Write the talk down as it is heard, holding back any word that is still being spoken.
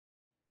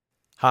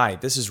Hi,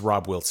 this is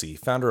Rob Wiltsey,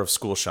 founder of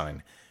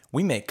Schoolshine.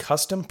 We make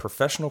custom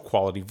professional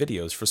quality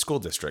videos for school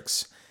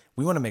districts.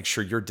 We want to make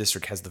sure your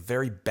district has the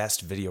very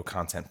best video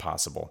content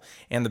possible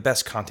and the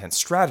best content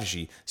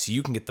strategy so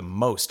you can get the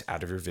most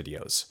out of your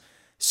videos.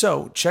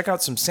 So check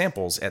out some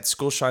samples at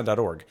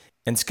schoolshine.org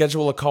and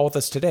schedule a call with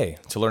us today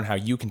to learn how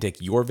you can take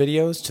your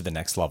videos to the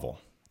next level.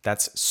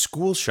 That's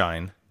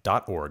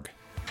schoolshine.org.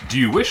 Do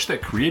you wish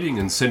that creating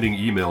and sending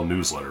email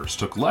newsletters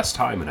took less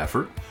time and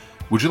effort?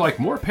 Would you like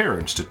more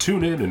parents to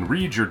tune in and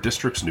read your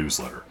district's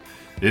newsletter?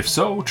 If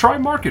so, try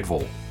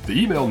MarketVolt, the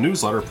email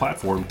newsletter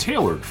platform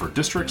tailored for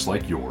districts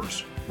like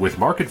yours. With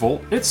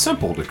MarketVolt, it's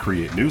simple to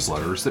create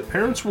newsletters that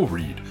parents will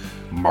read.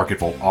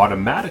 MarketVolt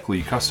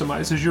automatically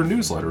customizes your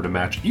newsletter to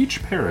match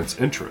each parent's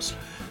interest.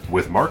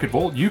 With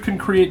MarketVolt, you can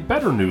create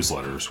better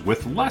newsletters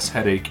with less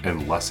headache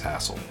and less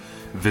hassle.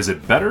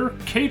 Visit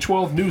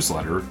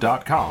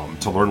betterk12newsletter.com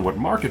to learn what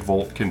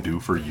MarketVolt can do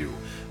for you.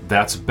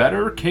 That's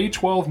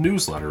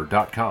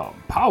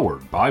betterk12newsletter.com,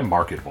 powered by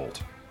MarketVolt.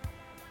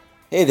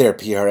 Hey there,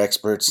 PR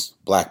experts.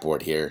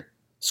 Blackboard here.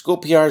 School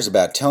PR is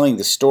about telling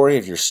the story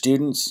of your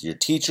students, your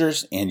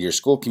teachers, and your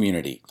school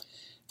community.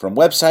 From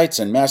websites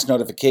and mass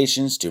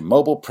notifications to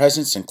mobile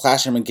presence and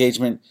classroom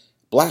engagement,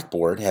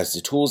 Blackboard has the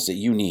tools that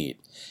you need.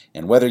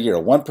 And whether you're a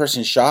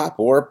one-person shop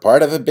or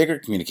part of a bigger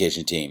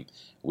communication team,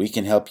 we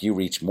can help you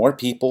reach more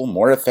people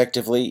more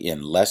effectively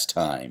in less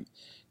time.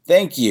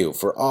 Thank you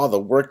for all the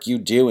work you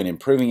do in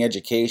improving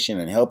education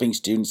and helping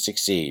students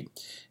succeed.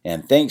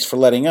 And thanks for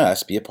letting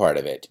us be a part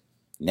of it.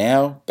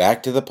 Now,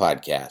 back to the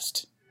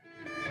podcast.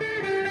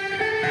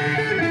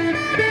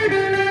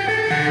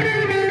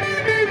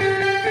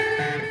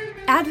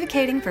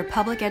 Advocating for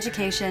public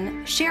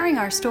education, sharing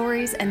our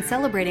stories, and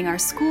celebrating our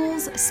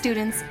schools,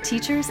 students,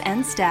 teachers,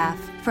 and staff.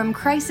 From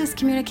crisis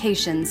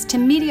communications to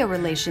media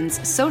relations,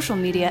 social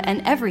media,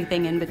 and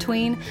everything in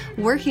between,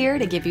 we're here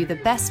to give you the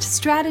best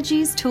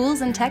strategies,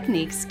 tools, and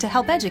techniques to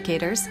help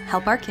educators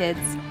help our kids.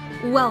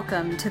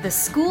 Welcome to the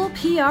School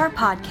PR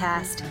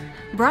Podcast,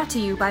 brought to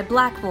you by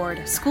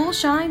Blackboard,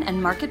 Schoolshine,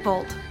 and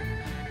MarketVolt.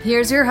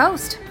 Here's your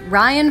host,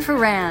 Ryan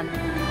Ferran.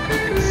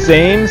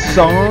 Same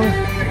song,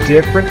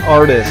 different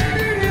artist.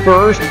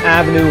 First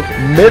Avenue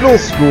Middle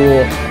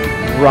School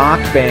rock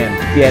band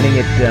getting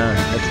it done.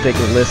 Let's take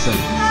a listen.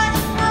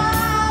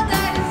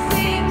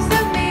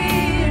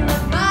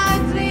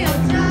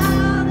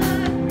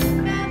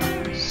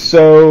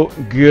 So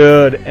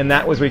good, and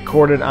that was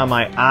recorded on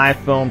my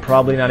iPhone,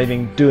 probably not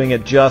even doing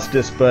it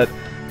justice, but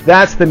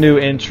that's the new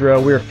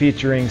intro. We're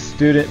featuring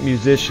student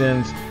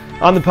musicians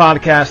on the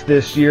podcast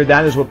this year.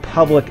 That is what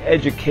public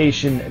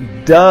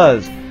education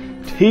does.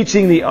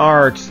 Teaching the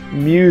arts,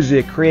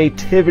 music,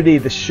 creativity,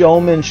 the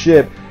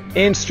showmanship,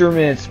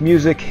 instruments,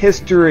 music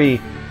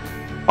history,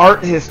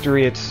 art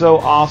history. It's so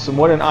awesome.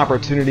 What an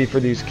opportunity for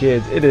these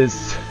kids. It is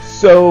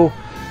so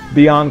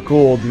beyond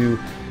cool to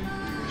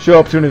show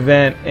up to an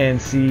event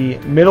and see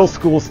middle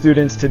school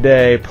students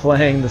today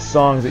playing the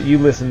songs that you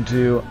listened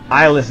to,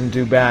 I listened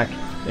to back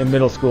in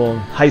middle school and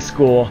high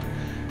school a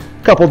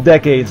couple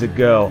decades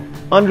ago.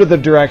 Under the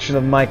direction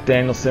of Mike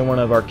Danielson, one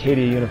of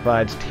Arcadia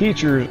Unified's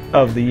Teachers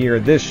of the Year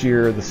this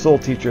year, the sole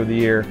Teacher of the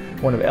Year,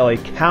 one of LA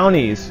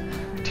County's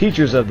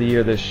Teachers of the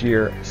Year this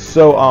year.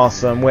 So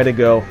awesome. Way to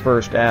go,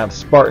 First Ave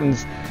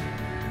Spartans.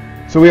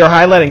 So we are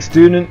highlighting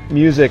student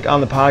music on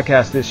the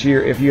podcast this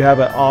year. If you have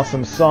an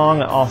awesome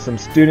song, an awesome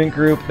student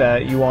group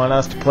that you want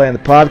us to play on the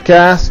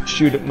podcast,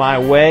 shoot it my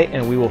way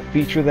and we will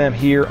feature them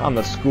here on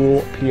the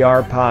School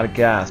PR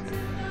Podcast.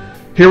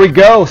 Here we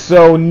go.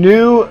 So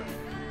new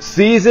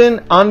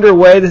season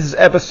underway. This is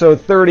episode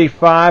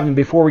 35, and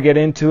before we get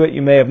into it,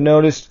 you may have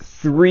noticed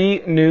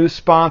 3 new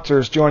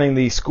sponsors joining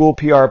the School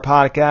PR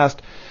Podcast.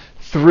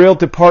 Thrilled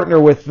to partner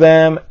with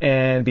them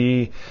and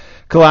be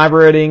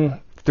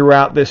collaborating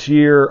throughout this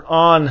year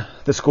on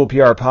the School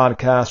PR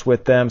Podcast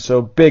with them.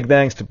 So big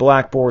thanks to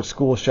Blackboard,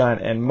 Schoolshine,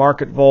 and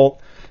MarketVolt.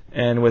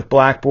 And with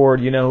Blackboard,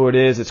 you know who it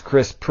is. It's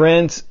Chris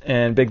Prince,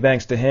 and big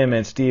thanks to him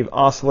and Steve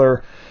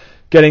Osler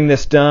getting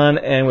this done.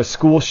 And with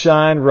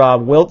Schoolshine,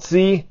 Rob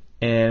Wiltsey.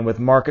 And with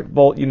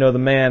MarketVolt, you know the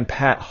man,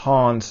 Pat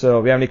Hahn. So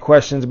if you have any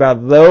questions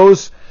about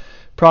those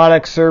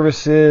products,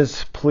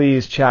 services,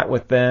 please chat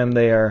with them.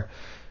 They are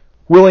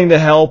willing to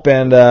help,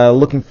 and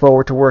looking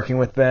forward to working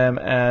with them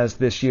as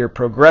this year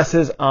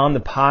progresses on the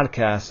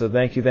podcast. So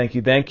thank you, thank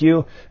you, thank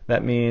you.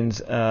 That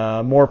means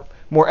more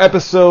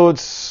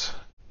episodes,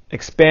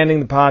 expanding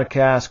the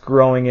podcast,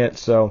 growing it.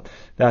 So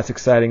that's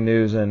exciting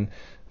news, and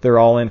they're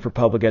all in for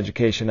public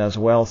education as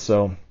well.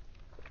 So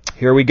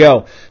here we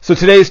go. So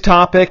today's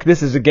topic,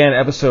 this is again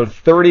episode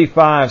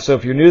 35. So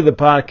if you're new to the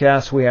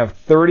podcast, we have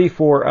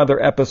 34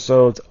 other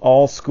episodes,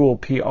 all school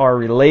PR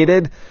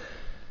related.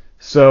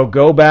 So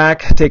go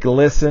back, take a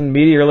listen.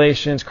 Media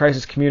relations,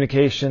 crisis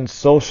communications,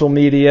 social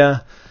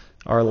media.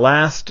 Our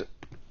last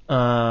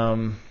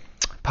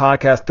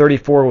podcast,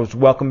 34, was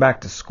Welcome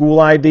Back to School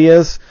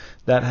Ideas.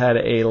 That had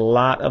a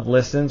lot of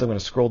listens. I'm going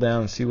to scroll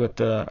down and see what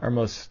our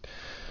most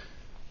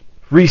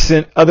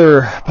recent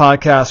other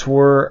podcasts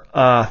were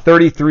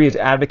 33 is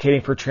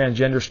advocating for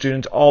transgender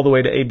students, all the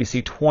way to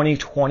ABC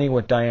 2020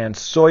 with Diane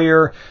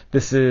Sawyer.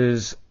 This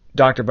is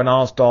Dr.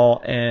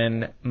 Banalsdahl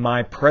and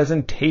my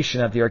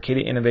presentation at the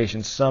Arcadia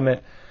Innovation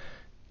Summit.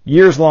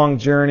 Years-long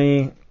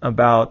journey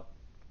about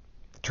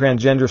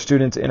transgender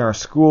students in our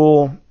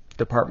school,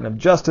 Department of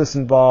Justice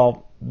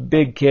involved,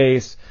 big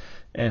case,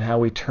 and how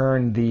we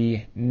turn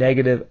the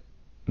negative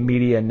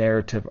media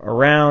narrative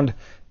around.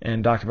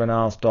 And Dr.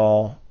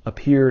 Banalsdahl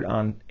appeared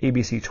on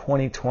ABC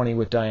 2020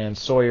 with Diane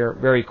Sawyer.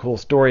 Very cool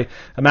story.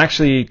 I'm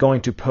actually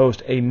going to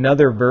post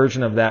another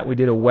version of that. We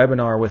did a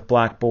webinar with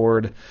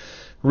Blackboard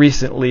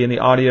recently, and the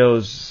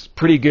audio's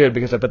pretty good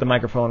because I put the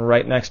microphone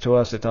right next to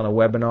us. It's on a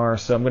webinar,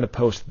 so I'm going to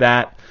post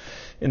that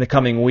in the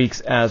coming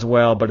weeks as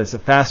well. But it's a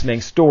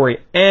fascinating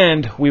story,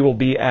 and we will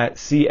be at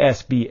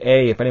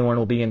CSBA. If anyone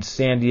will be in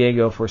San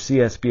Diego for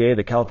CSBA,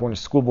 the California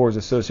School Boards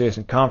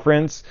Association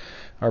Conference,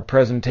 our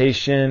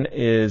presentation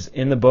is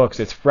in the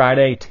books. It's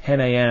Friday, 10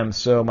 a.m.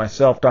 So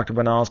myself, Dr.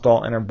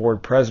 Banalsdahl, and our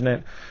board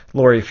president,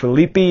 Lori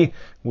Filippi,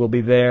 will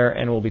be there,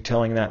 and we'll be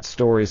telling that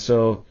story.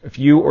 So if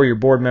you or your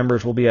board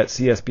members will be at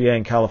CSBA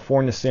in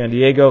California, San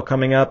Diego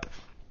coming up,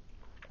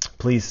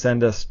 please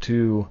send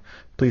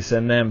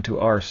them to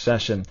our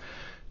session.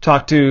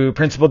 Talk to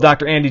Principal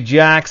Dr. Andy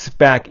Jacks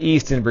back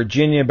east in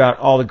Virginia about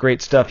all the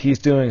great stuff he's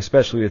doing,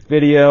 especially with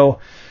video.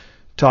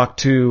 Talk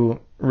to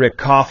Rick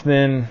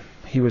Kaufman.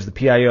 He was the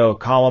PIO of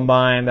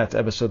Columbine. That's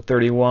episode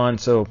 31.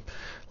 So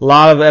a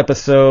lot of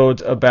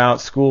episodes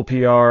about school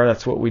PR.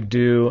 That's what we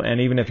do. And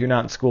even if you're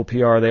not in school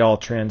PR, they all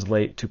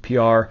translate to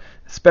PR,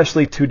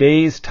 especially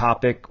today's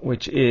topic,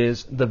 which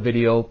is the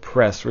video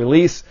press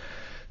release.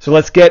 So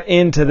let's get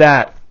into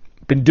that.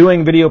 Been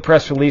doing video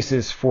press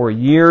releases for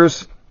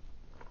years,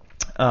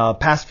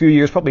 past few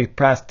years, probably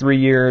past 3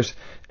 years.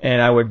 And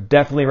I would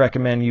definitely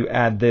recommend you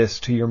add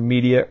this to your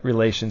media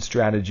relations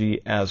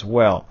strategy as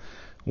well.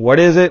 What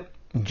is it?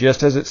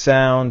 Just as it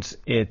sounds,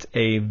 it's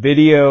a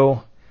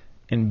video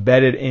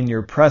embedded in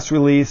your press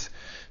release.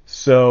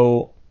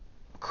 So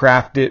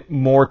craft it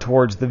more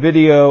towards the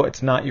video.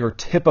 It's not your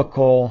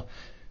typical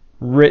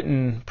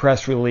written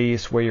press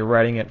release where you're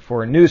writing it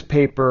for a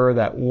newspaper,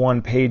 that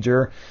one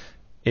pager.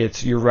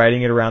 You're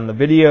writing it around the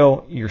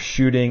video. You're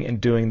shooting and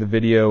doing the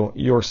video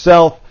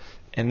yourself.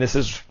 And this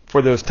is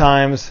for those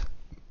times,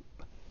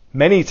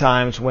 many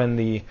times when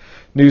the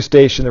news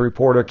station, the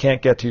reporter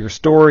can't get to your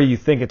story. You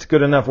think it's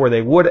good enough where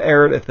they would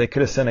air it if they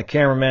could have sent a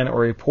cameraman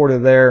or a reporter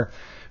there,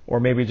 or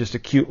maybe just a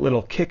cute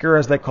little kicker,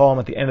 as they call them,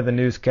 at the end of the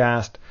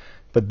newscast.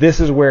 But this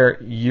is where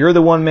you're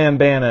the one-man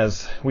band,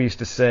 as we used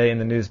to say in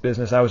the news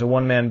business. I was a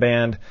one-man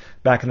band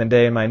back in the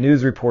day in my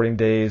news reporting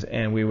days,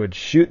 and we would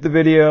shoot the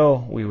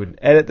video, we would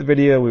edit the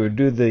video, we would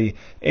do the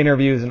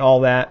interviews and all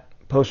that,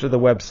 post to the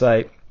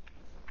website.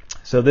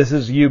 So this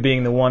is you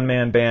being the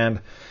one-man band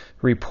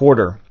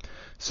reporter.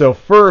 So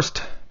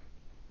first,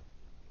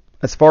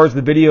 as far as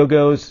the video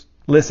goes,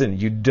 listen,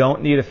 you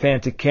don't need a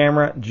fancy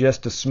camera,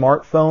 just a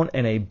smartphone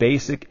and a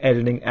basic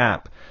editing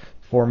app.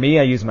 For me,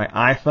 I use my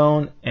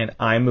iPhone and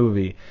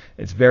iMovie.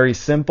 It's very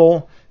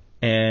simple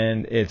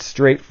and it's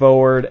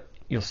straightforward.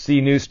 You'll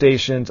see news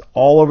stations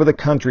all over the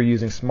country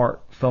using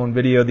smartphone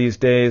video these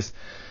days.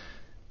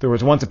 There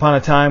was once upon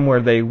a time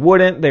where they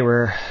wouldn't. They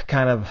were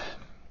kind of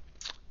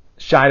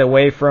shied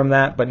away from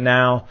that, but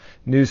now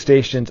news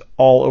stations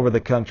all over the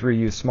country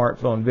use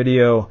smartphone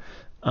video.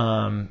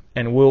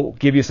 And we'll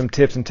give you some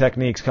tips and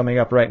techniques coming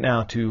up right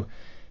now to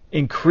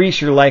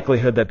increase your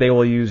likelihood that they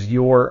will use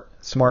your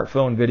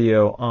smartphone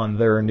video on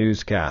their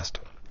newscast.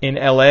 In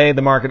LA,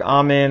 the market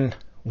I'm in,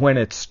 when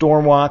it's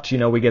storm watch,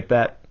 we get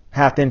that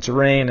half-inch of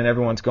rain and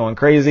everyone's going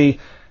crazy.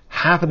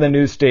 Half of the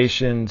news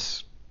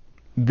station's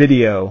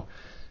video,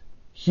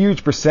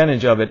 huge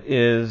percentage of it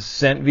is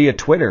sent via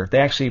Twitter. They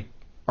actually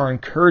are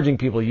encouraging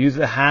people to use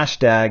the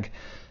hashtag,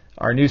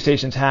 our news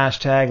station's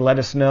hashtag. Let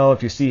us know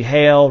if you see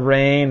hail,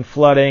 rain,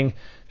 flooding.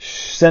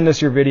 Send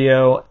us your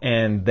video,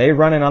 and they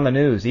run it on the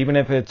news. Even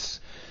if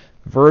it's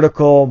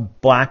vertical,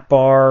 black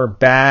bar,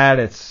 bad,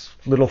 it's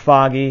a little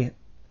foggy.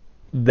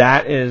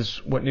 That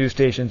is what news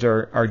stations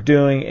are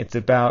doing. It's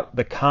about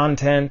the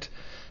content,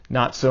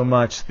 not so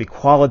much the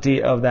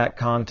quality of that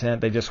content.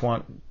 They just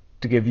want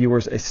to give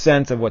viewers a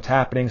sense of what's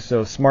happening.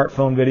 So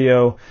smartphone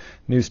video,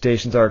 news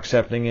stations are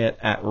accepting it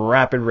at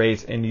rapid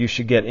rates, and you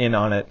should get in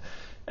on it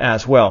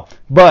as well.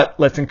 But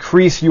let's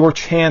increase your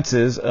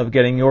chances of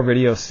getting your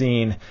video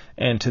seen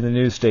and to the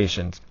news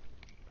stations.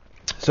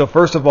 So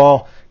first of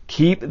all,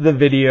 keep the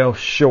video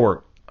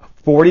short,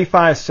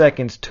 45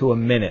 seconds to a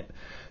minute.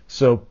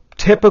 So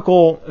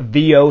typical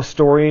VO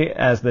story,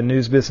 as the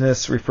news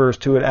business refers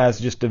to it as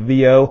just a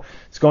VO,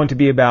 it's going to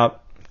be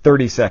about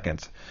 30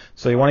 seconds.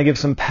 So you want to give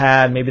some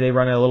pad, maybe they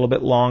run it a little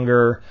bit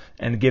longer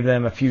and give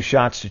them a few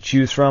shots to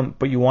choose from,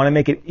 but you want to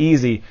make it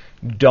easy.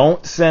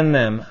 Don't send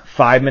them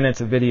 5 minutes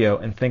of video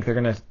and think they're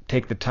going to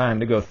take the time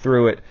to go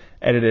through it,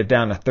 edit it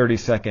down to 30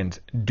 seconds.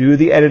 Do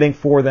the editing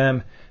for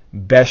them.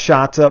 Best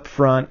shots up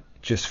front,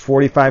 just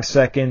 45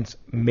 seconds,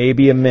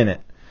 maybe a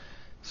minute.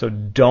 So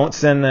don't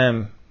send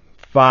them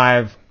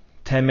 5-10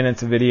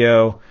 minutes of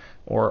video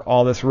or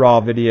all this raw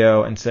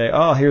video and say,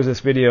 oh, here's this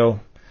video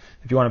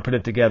if you want to put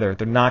it together.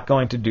 They're not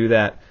going to do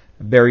that.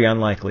 Very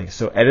unlikely.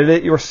 So edit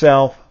it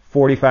yourself,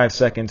 45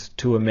 seconds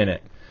to a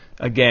minute.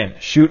 Again,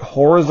 shoot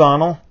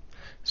horizontal.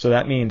 So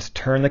that means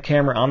turn the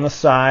camera on the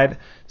side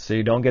so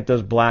you don't get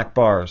those black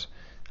bars.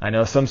 I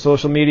know some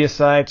social media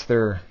sites,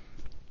 they're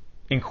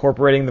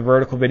incorporating the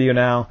vertical video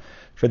now.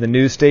 For the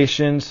news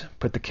stations,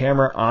 put the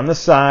camera on the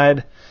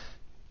side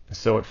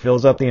so it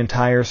fills up the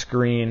entire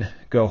screen.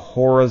 Go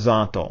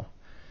horizontal.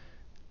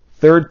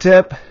 Third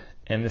tip,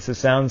 and this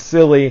sounds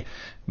silly,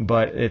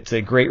 but it's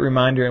a great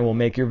reminder and will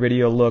make your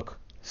video look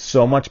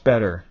so much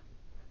better.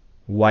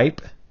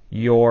 Wipe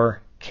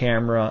your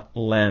camera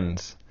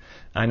lens.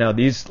 I know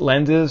these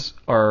lenses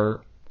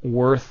are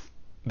worth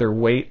their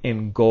weight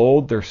in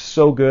gold. They're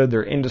so good.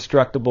 They're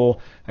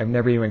indestructible. I've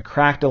never even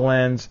cracked a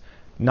lens,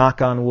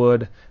 knock on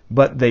wood,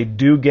 but they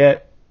do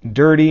get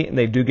dirty and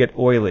they do get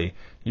oily.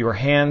 Your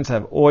hands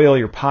have oil,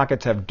 your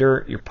pockets have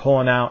dirt, you're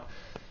pulling out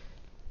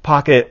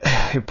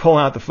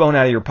the phone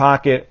out of your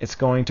pocket. It's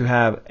going to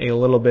have a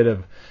little bit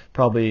of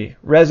probably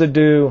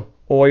residue,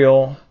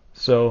 oil.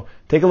 So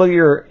take a look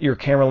at your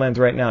camera lens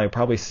right now. You'll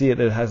probably see it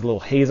that it has a little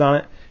haze on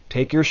it.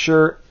 Take your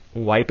shirt,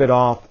 wipe it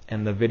off,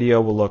 and the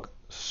video will look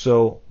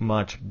so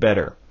much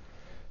better.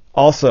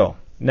 Also,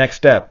 next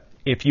step,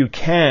 if you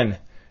can,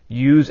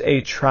 use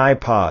a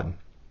tripod.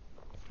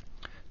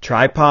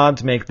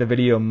 Tripods make the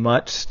video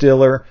much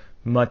stiller,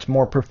 much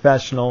more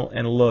professional,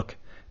 and look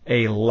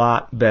a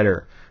lot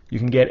better. You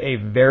can get a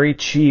very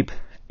cheap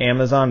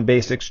Amazon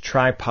Basics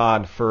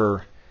tripod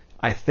for,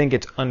 I think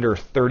it's under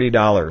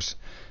 $30.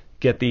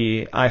 Get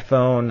the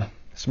iPhone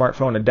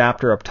smartphone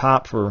adapter up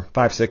top for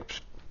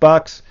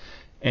 $5-6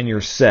 and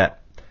you're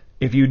set.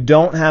 If you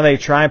don't have a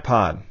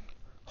tripod,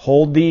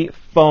 hold the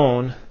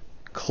phone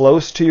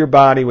close to your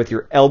body with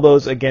your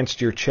elbows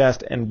against your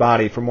chest and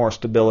body for more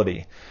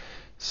stability.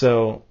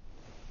 So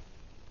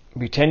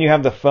pretend you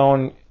have the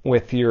phone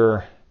with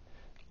your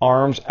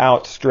arms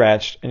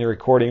outstretched and you're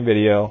recording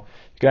video.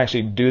 You can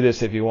actually do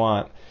this if you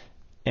want.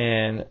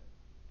 And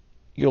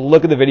you'll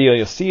look at the video,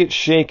 you'll see it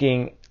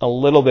shaking a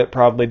little bit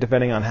probably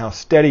depending on how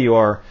steady you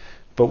are.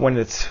 But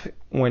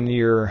when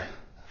your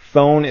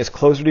phone is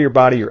closer to your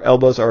body, your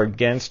elbows are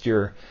against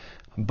your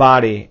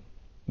body,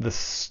 the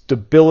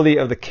stability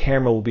of the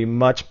camera will be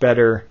much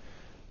better,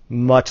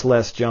 much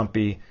less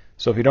jumpy.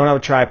 So if you don't have a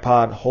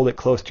tripod, hold it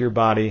close to your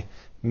body,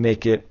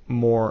 make it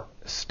more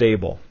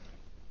stable.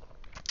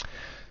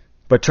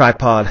 But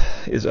tripod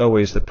is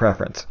always the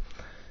preference.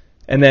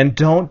 And then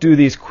don't do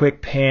these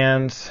quick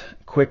pans,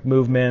 quick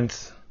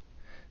movements.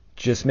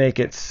 Just make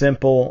it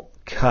simple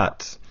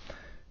cuts.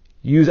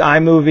 Use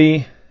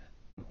iMovie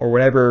or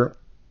whatever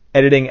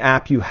editing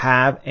app you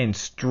have and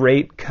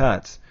straight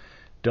cuts.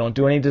 Don't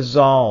do any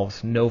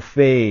dissolves, no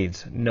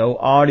fades, no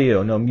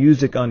audio, no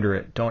music under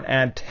it. Don't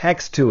add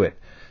text to it.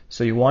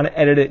 So you want to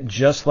edit it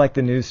just like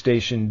the news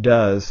station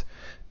does,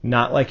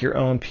 not like your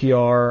own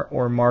PR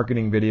or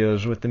marketing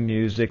videos with the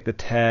music, the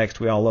text.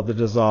 We all love the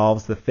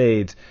dissolves, the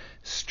fades.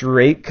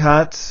 Straight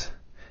cuts.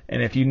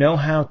 And if you know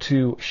how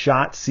to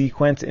shot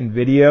sequence in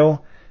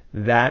video,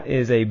 that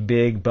is a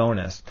big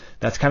bonus.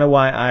 That's kind of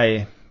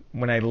why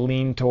when I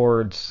lean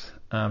towards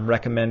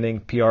recommending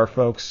PR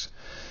folks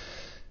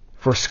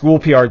for school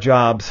PR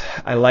jobs,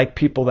 I like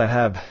people that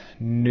have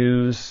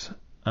news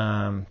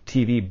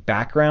TV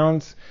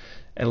backgrounds,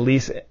 at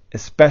least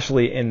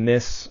especially in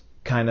this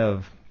kind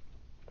of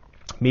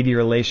media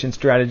relations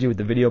strategy with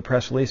the video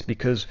press release,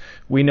 because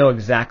we know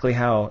exactly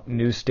how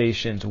news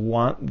stations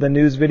want the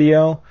news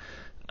video,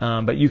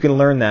 but you can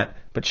learn that.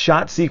 But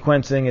shot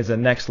sequencing is a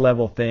next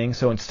level thing.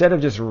 So instead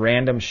of just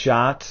random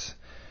shots,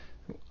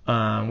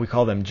 we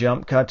call them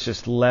jump cuts,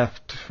 just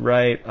left,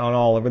 right,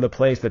 all over the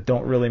place that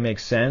don't really make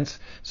sense.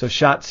 So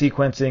shot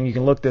sequencing, you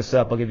can look this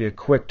up, I'll give you a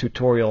quick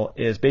tutorial,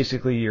 is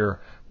basically your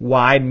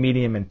wide,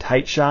 medium, and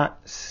tight shot,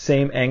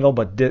 same angle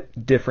but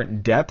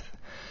different depth.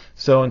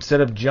 So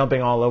instead of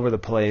jumping all over the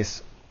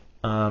place,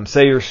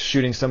 say you're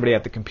shooting somebody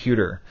at the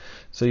computer.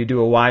 So you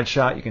do a wide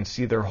shot, you can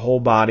see their whole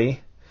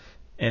body,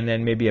 and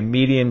then maybe a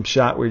medium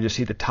shot where you just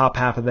see the top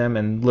half of them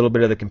and a little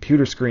bit of the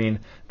computer screen.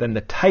 Then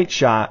the tight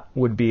shot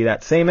would be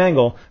that same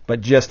angle, but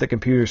just the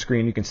computer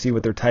screen. You can see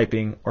what they're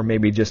typing, or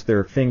maybe just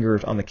their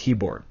fingers on the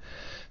keyboard.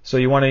 So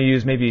you want to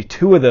use maybe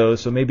two of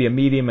those, so maybe a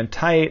medium and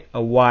tight,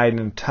 a wide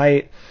and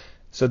tight.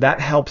 So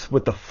that helps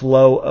with the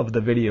flow of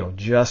the video,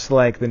 just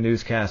like the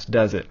newscast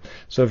does it.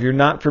 So if you're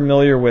not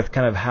familiar with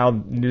kind of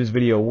how news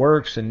video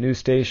works and news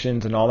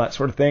stations and all that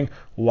sort of thing,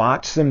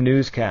 watch some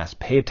newscasts.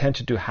 Pay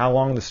attention to how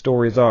long the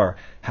stories are,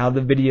 how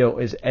the video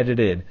is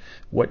edited,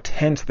 what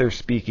tense they're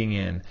speaking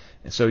in.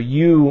 And so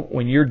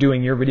when you're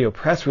doing your video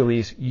press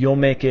release, you'll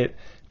make it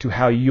to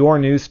how your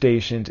news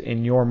stations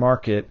in your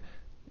market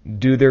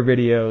do their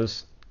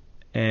videos.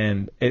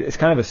 And it's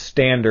kind of a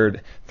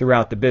standard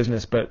throughout the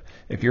business, but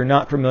if you're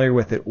not familiar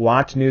with it,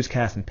 watch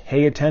newscasts and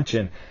pay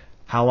attention.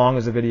 How long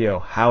is the video?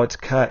 How it's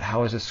cut?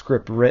 How is the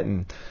script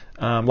written?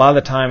 A lot of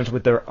the times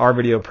with our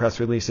video press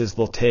releases,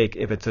 they'll take,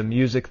 if it's a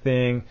music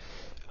thing,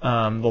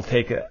 they'll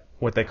take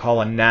what they call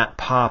a nat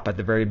pop at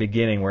the very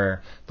beginning,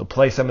 where they'll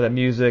play some of the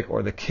music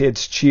or the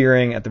kids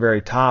cheering at the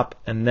very top,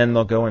 and then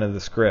they'll go into the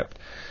script.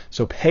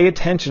 So pay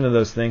attention to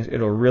those things.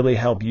 It'll really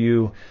help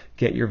you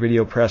get your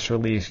video press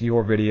release,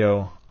 your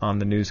video on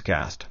the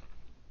newscast.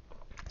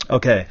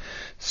 Okay,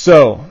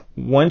 so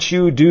once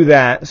you do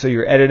that, so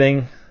you're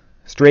editing,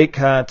 straight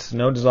cuts,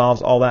 no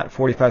dissolves, all that,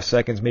 45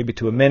 seconds, maybe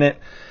to a minute.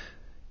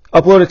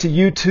 Upload it to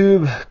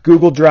YouTube,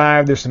 Google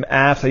Drive. There's some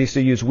apps. I used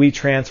to use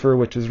WeTransfer,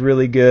 which is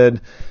really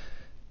good.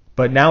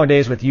 But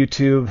nowadays with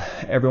YouTube,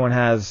 everyone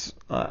has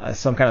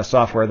some kind of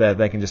software that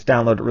they can just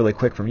download it really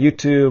quick from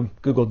YouTube.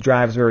 Google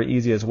Drive is very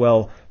easy as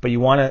well. But you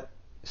want to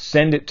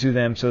send it to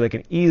them so they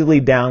can easily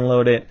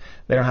download it.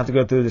 They don't have to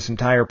go through this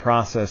entire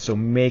process. So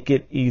make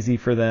it easy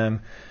for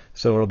them.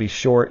 So it'll be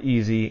short,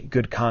 easy,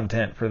 good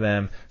content for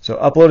them. So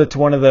upload it to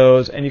one of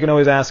those. And you can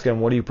always ask them,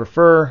 what do you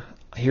prefer?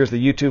 Here's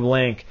the YouTube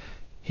link.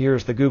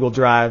 Here's the Google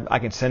Drive. I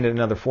can send it in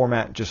another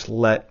format. Just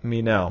let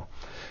me know.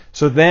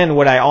 So then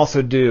what I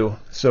also do,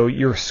 so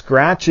you're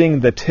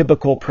scratching the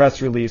typical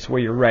press release where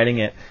you're writing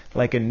it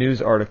like a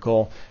news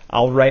article.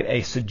 I'll write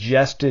a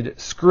suggested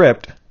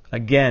script,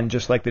 again,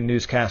 just like the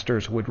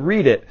newscasters would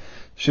read it.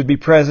 Should be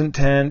present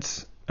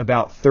tense,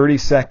 about 30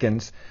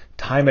 seconds.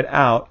 Time it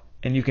out,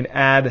 and you can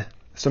add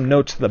some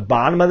notes to the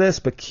bottom of this,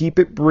 but keep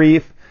it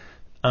brief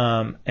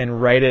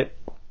and write it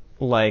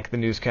like the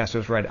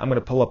newscasters write it. I'm going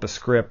to pull up a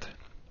script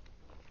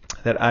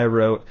that I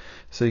wrote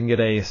so you can get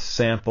a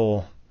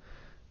sample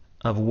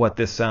of what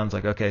this sounds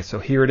like. Okay, so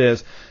here it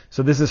is.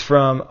 So this is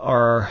from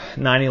our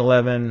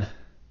 9/11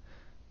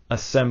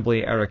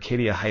 assembly at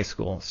Arcadia High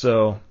School.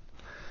 So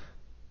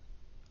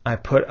I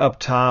put up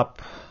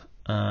top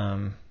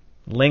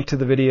link to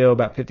the video,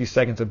 about 50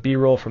 seconds of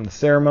B-roll from the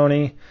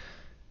ceremony.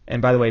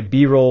 And by the way,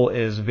 B-roll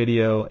is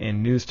video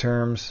in news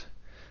terms.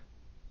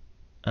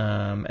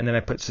 And then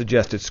I put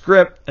suggested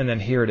script, and then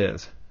here it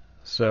is.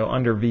 So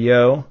under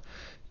VO,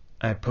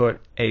 I put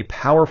a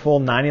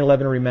powerful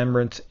 9/11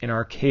 remembrance in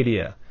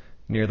Arcadia.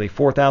 Nearly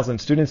 4,000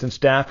 students and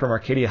staff from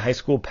Arcadia High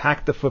School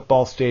packed the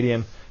football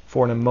stadium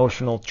for an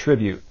emotional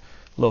tribute.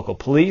 Local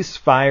police,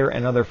 fire,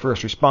 and other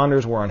first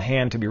responders were on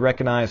hand to be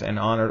recognized and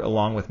honored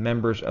along with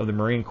members of the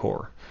Marine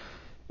Corps.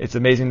 It's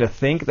amazing to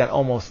think that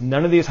almost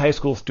none of these high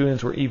school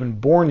students were even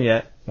born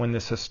yet when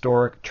this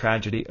historic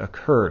tragedy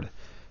occurred.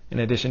 In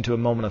addition to a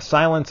moment of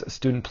silence, a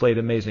student played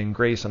Amazing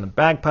Grace on the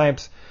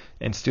bagpipes,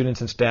 and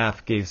students and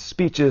staff gave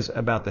speeches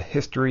about the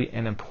history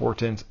and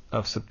importance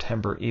of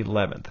September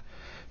 11th.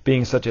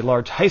 Being such a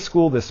large high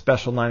school, this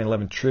special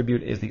 9/11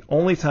 tribute is the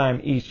only time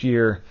each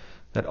year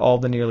that all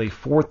the nearly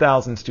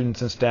 4,000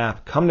 students and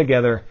staff come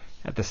together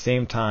at the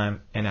same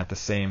time and at the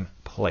same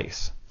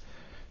place.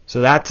 So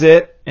that's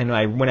it. And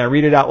when I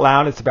read it out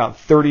loud, it's about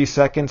 30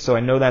 seconds, so I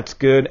know that's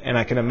good. And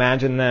I can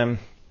imagine them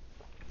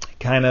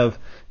kind of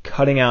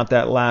cutting out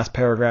that last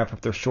paragraph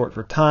if they're short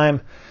for time.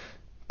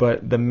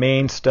 But the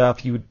main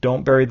stuff, you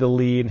don't bury the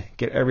lead,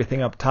 get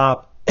everything up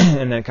top,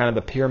 and then kind of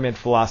the pyramid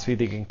philosophy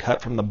that you can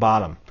cut from the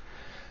bottom.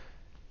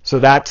 So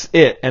that's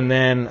it. And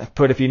then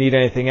put, if you need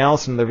anything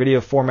else in the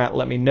video format,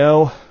 let me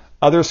know.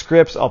 Other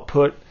scripts I'll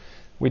put,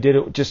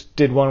 just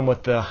did one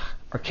with the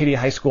Arcadia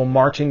High School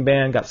marching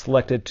band, got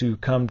selected to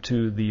come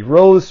to the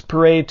Rose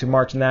Parade to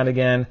march in that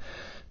again.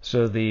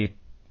 So the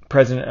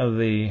president of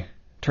the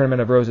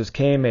Tournament of Roses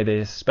came, made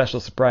a special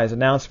surprise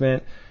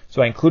announcement.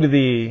 So I included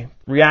the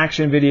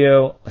reaction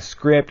video, a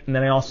script, and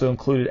then I also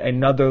included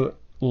another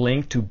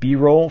link to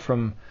B-roll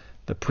from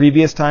the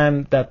previous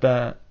time that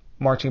the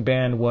marching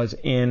band was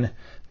in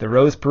the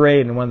Rose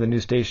Parade, and one of the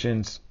news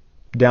stations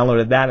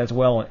downloaded that as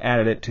well and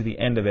added it to the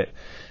end of it.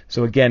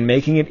 So again,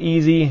 making it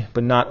easy,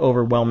 but not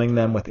overwhelming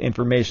them with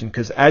information,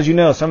 because as you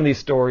know, some of these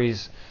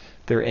stories,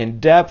 they're in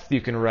depth. You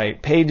can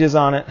write pages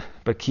on it,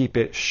 but keep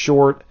it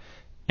short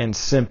and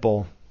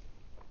simple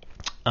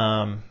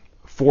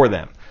for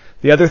them.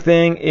 The other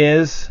thing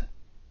is,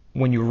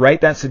 when you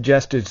write that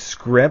suggested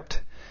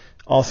script,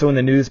 also in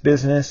the news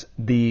business,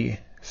 the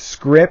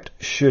script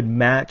should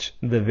match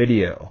the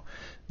video.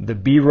 The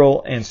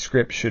B-roll and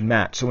script should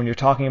match. So when you're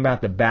talking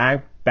about the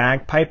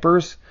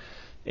bagpipers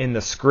in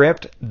the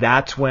script,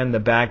 that's when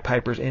the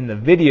bagpipers in the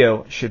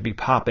video should be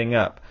popping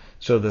up.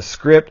 So the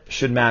script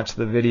should match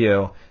the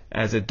video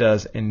as it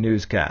does in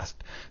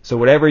newscast. So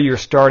whatever you're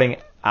starting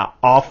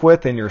off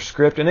with in your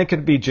script, and it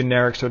could be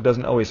generic so it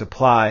doesn't always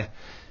apply,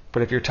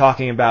 but if you're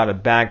talking about a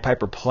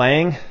bagpiper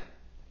playing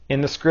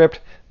in the script,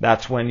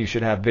 that's when you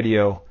should have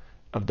video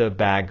of the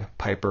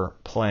bagpiper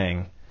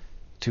playing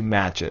to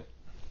match it.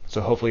 So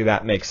hopefully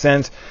that makes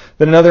sense.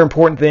 Then another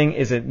important thing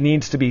is it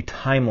needs to be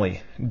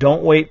timely.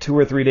 Don't wait 2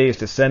 or 3 days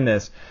to send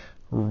this.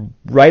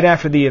 Right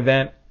after the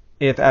event,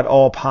 if at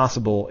all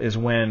possible, is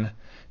when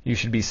you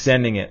should be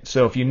sending it.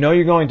 So if you know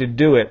you're going to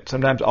do it,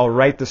 sometimes I'll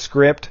write the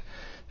script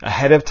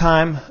ahead of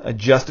time,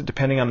 adjust it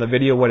depending on the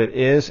video what it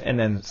is, and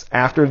then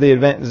after the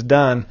event is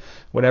done,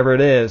 whatever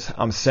it is,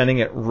 I'm sending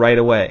it right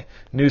away.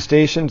 News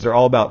stations are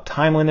all about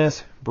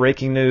timeliness,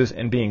 breaking news,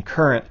 and being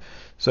current.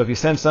 So if you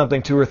send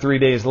something 2 or 3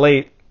 days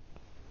late,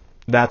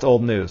 that's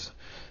old news.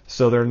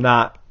 So they're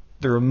not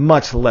they're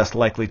much less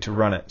likely to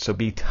run it. So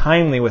be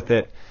timely with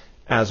it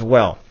as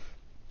well.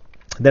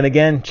 Then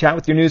again, chat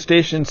with your news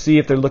station, see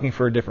if they're looking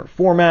for a different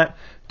format,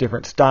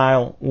 different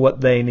style,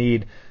 what they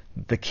need.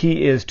 The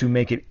key is to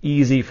make it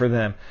easy for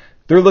them.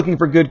 They're looking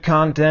for good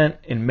content.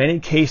 In many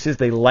cases,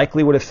 they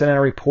likely would have sent out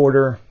a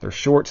reporter. They're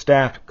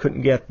short-staffed,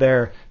 couldn't get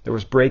there. There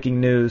was breaking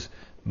news.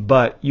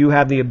 But you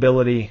have the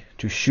ability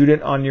to shoot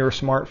it on your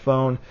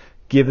smartphone,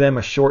 give them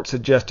a short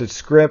suggested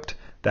script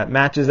that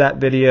matches that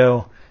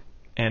video,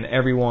 and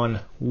everyone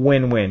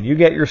win-win. You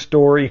get your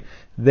story,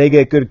 they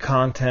get good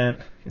content.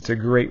 It's a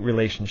great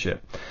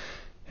relationship.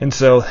 And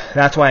so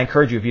that's why I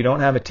encourage you, if you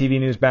don't have a TV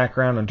news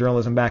background or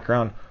journalism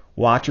background,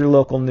 watch your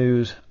local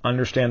news,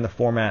 understand the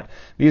format.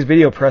 These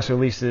video press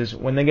releases,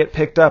 when they get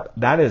picked up,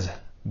 that is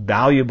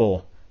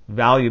valuable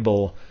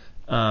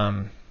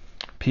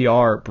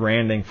PR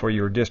branding for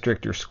your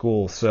district, your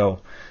school.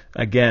 So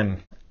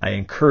again, I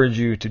encourage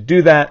you to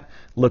do that.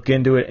 Look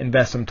into it,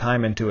 invest some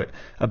time into it.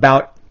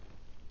 About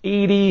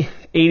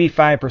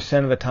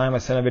 85% of the time I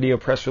send a video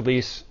press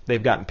release,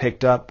 they've gotten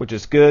picked up, which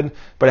is good.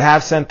 But I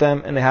have sent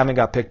them and they haven't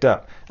got picked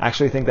up. I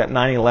actually think that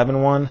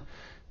 9/11 one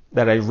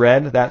that I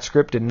read, that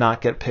script did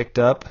not get picked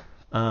up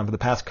for the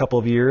past couple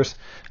of years.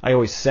 I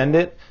always send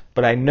it,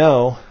 but I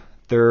know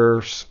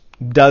there's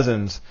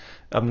dozens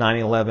of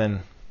 9/11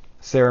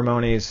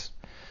 ceremonies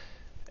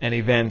and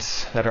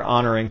events that are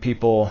honoring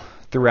people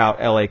throughout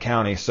LA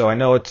County. So I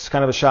know it's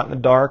kind of a shot in the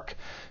dark,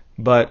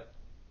 but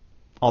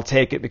I'll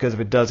take it because if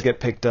it does get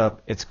picked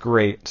up, it's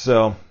great.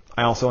 So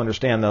I also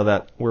understand, though,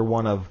 that we're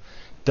one of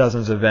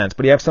dozens of events.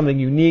 But you have something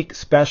unique,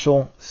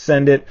 special,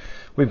 send it.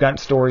 We've gotten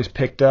stories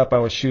picked up. I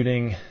was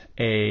shooting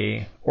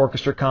a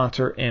orchestra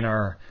concert in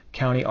our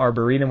county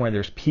arboretum where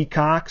there's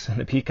peacocks, and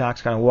the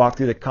peacocks kind of walk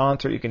through the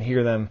concert. You can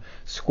hear them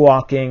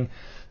squawking.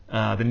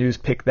 The news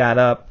picked that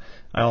up.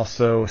 I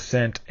also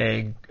sent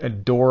a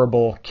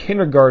adorable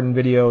kindergarten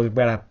video,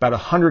 about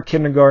 100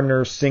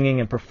 kindergartners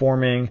singing and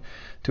performing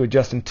to a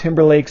Justin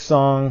Timberlake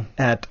song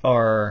at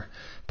our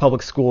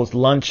public schools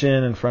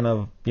luncheon in front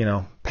of,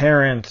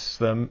 parents,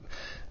 the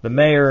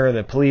mayor,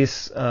 the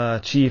police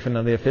chief, and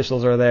the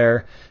officials are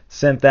there.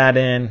 Sent that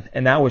in,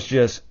 and that was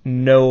just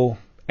no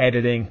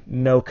editing,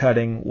 no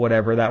cutting,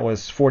 whatever. That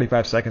was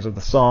 45 seconds of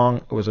the song.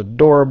 It was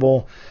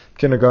adorable.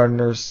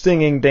 Kindergartners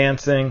singing,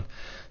 dancing.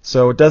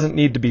 So it doesn't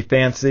need to be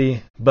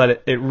fancy,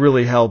 but it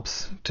really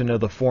helps to know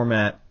the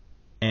format.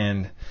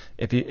 And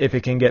if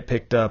it can get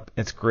picked up,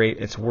 it's great.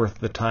 It's worth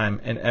the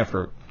time and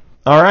effort.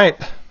 All right.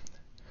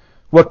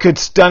 What could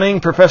stunning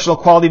professional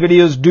quality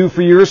videos do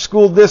for your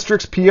school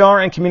district's PR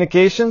and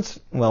communications?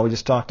 Well, we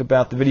just talked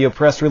about the video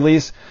press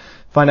release.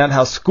 Find out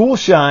how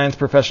SchoolShine's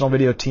professional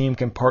video team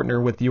can partner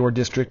with your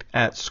district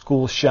at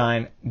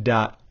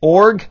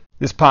schoolshine.org.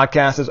 This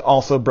podcast is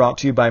also brought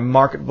to you by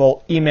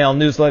MarketVolt Email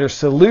Newsletter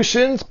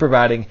Solutions,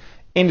 providing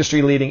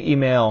industry-leading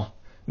email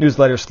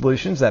newsletter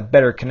solutions that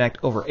better connect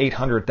over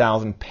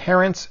 800,000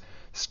 parents,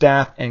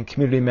 staff, and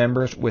community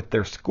members with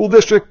their school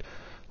district.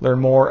 Learn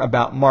more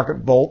about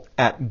MarketVolt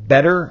at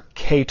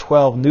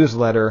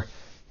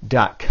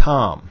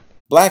betterK12newsletter.com.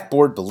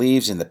 Blackboard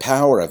believes in the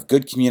power of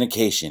good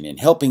communication in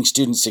helping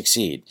students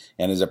succeed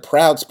and is a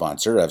proud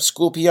sponsor of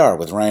School PR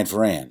with Ryan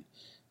Ferran.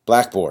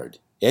 Blackboard,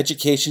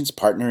 education's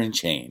partner in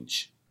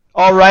change.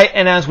 All right,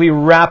 and as we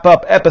wrap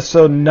up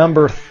episode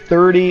number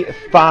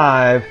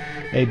 35,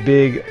 a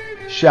big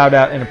shout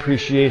out and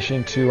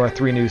appreciation to our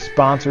three new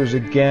sponsors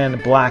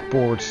again,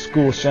 Blackboard,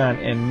 SchoolShine,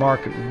 and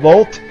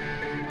MarketVolt.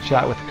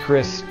 Chat with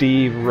Chris,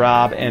 Steve,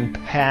 Rob, and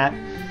Pat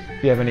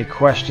if you have any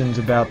questions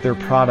about their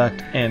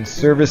product and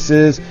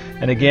services.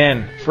 And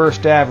again,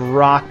 First Ave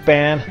Rock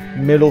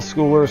Band, middle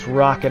schoolers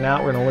rocking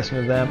out. We're going to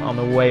listen to them on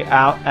the way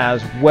out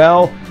as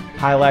well,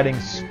 highlighting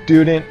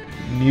student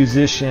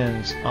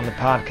musicians on the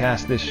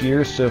podcast this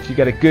year. So if you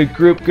got a good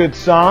group, good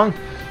song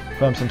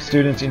from some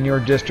students in your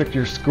district,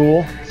 your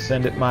school,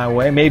 send it my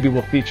way. Maybe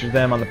we'll feature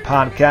them on the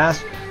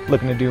podcast.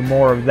 Looking to do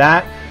more of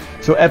that.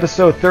 So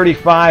episode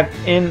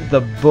 35 in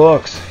the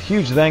books.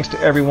 Huge thanks to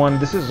everyone.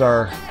 This is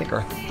our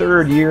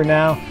third year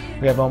now.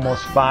 We have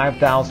almost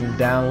 5,000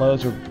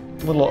 downloads. We're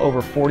a little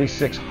over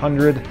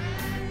 4,600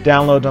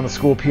 downloads on the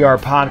School PR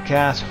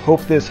podcast.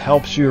 Hope this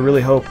helps you. I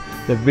really hope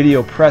the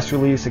video press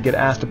release, I get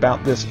asked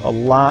about this a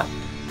lot,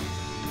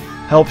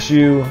 helps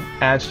you,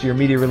 adds to your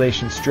media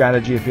relations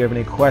strategy. If you have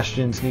any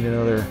questions, need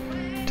another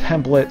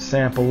template,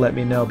 sample, let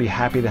me know. Be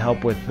happy to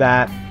help with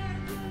that.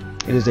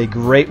 It is a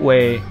great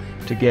way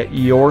to get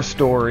your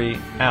story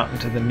out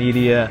into the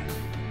media.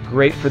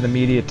 Great for the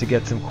media to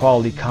get some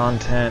quality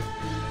content,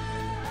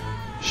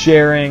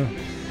 sharing,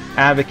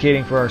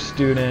 advocating for our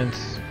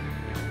students,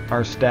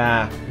 our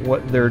staff,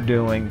 what they're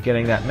doing,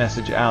 getting that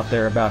message out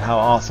there about how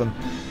awesome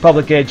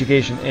public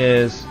education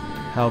is,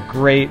 how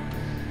great,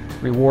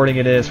 rewarding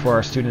it is for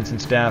our students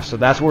and staff. So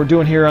that's what we're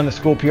doing here on the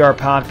School PR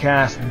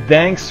podcast.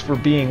 Thanks for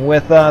being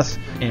with us.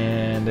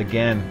 And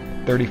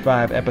again,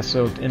 35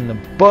 episodes in the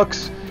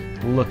books.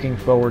 Looking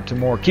forward to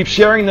more. Keep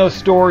sharing those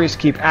stories.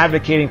 Keep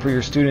advocating for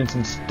your students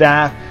and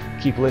staff.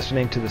 Keep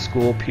listening to the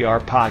School PR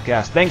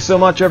Podcast. Thanks so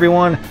much,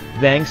 everyone.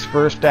 Thanks,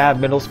 First Ave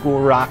Middle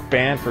School Rock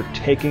Band, for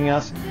taking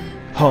us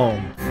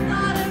home.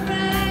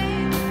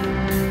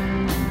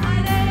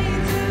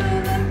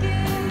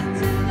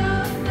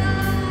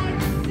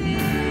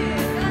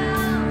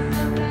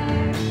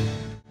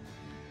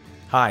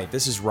 Hi,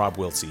 this is Rob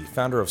Wiltsey,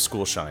 founder of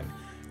Schoolshine.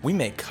 We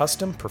make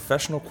custom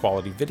professional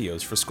quality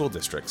videos for school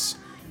districts.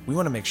 We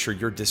want to make sure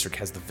your district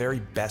has the very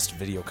best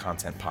video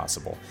content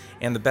possible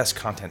and the best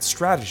content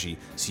strategy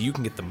so you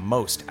can get the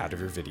most out of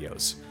your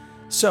videos.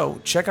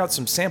 So check out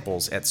some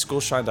samples at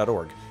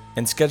schoolshine.org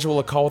and schedule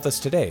a call with us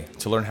today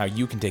to learn how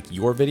you can take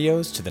your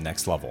videos to the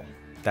next level.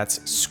 That's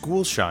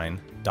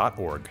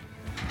schoolshine.org.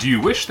 Do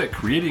you wish that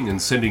creating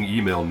and sending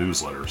email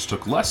newsletters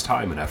took less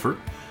time and effort?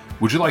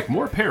 Would you like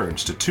more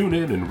parents to tune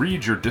in and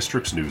read your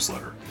district's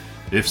newsletter?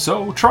 If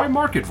so, try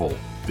MarketVolt,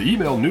 the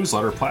email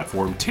newsletter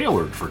platform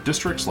tailored for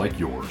districts like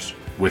yours.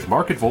 With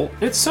MarketVolt,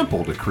 it's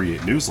simple to create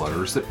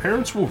newsletters that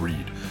parents will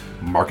read.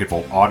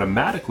 MarketVolt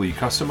automatically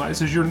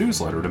customizes your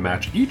newsletter to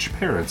match each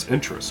parent's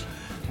interest.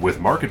 With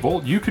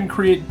MarketVolt, you can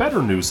create better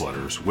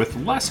newsletters with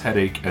less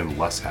headache and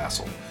less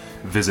hassle.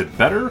 Visit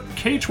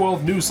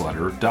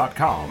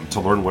betterk12newsletter.com to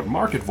learn what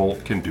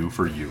MarketVolt can do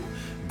for you.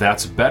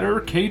 That's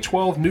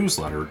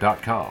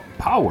betterk12newsletter.com,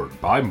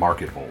 powered by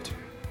MarketVolt.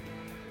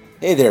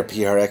 Hey there,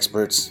 PR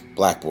experts.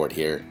 Blackboard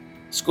here.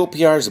 School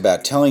PR is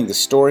about telling the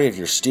story of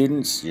your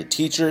students, your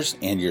teachers,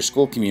 and your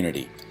school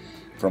community.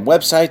 From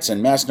websites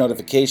and mass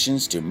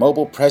notifications to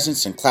mobile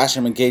presence and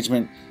classroom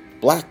engagement,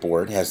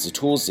 Blackboard has the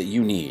tools that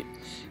you need.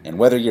 And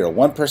whether you're a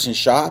one-person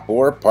shop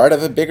or part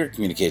of a bigger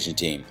communication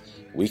team,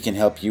 we can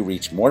help you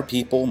reach more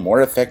people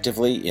more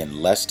effectively in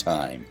less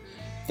time.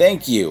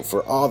 Thank you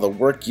for all the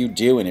work you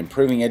do in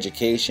improving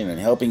education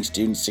and helping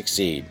students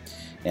succeed.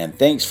 And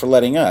thanks for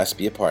letting us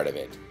be a part of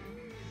it.